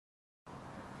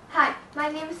My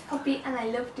name is Poppy and I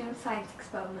love doing science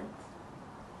experiments.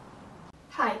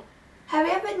 Hi, have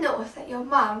you ever noticed that your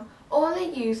mum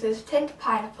only uses tinned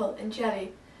pineapple and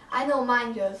jelly? I know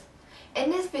mine does.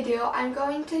 In this video I'm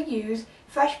going to use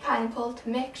fresh pineapple to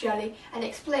make jelly and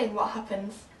explain what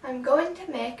happens. I'm going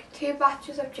to make 2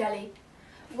 batches of jelly,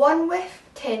 one with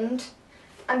tinned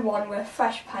and one with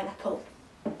fresh pineapple.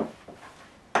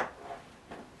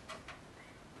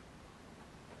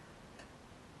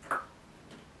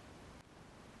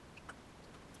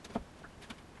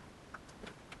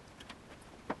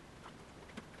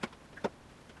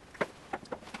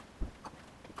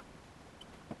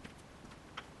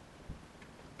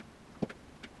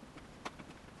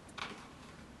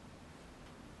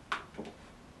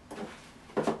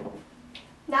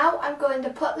 Now I'm going to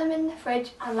put them in the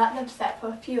fridge and let them set for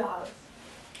a few hours.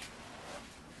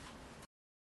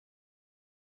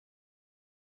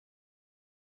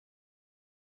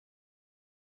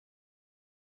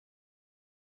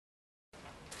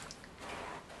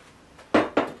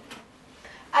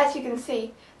 As you can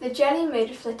see, the jelly made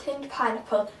with the tinned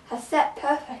pineapple has set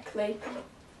perfectly.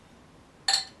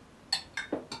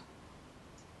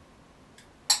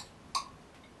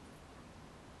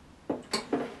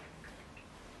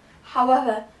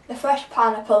 However, the fresh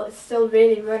pineapple is still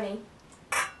really runny.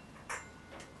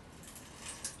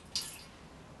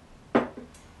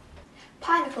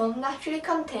 Pineapple naturally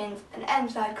contains an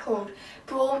enzyme called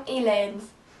bromelains,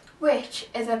 which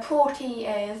is a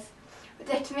protease.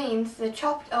 That means the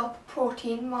chopped up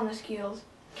protein molecules.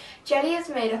 Jelly is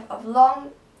made up of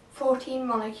long protein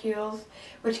molecules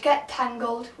which get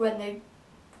tangled when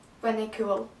they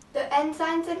cool. The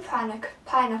enzymes in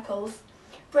pineapples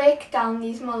break down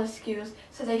these molecules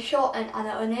so they shorten and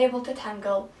are unable to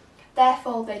tangle,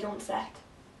 therefore they don't set.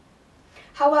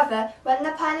 However, when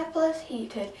the pineapple is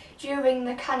heated during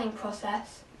the canning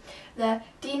process, the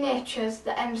denatures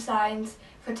the enzymes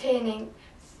containing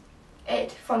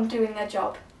it from doing their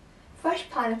job. Fresh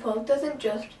pineapple doesn't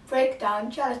just break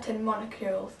down gelatin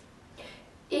molecules.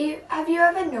 Have you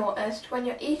ever noticed when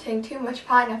you're eating too much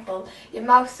pineapple, your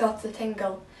mouth starts to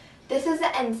tingle? This is the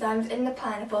enzymes in the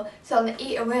pineapple starting to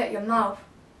eat away at your mouth.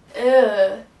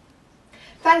 Ugh.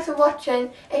 Thanks for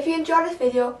watching. If you enjoyed this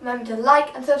video, remember to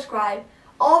like and subscribe.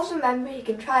 Always remember you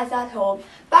can try this at home.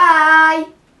 Bye!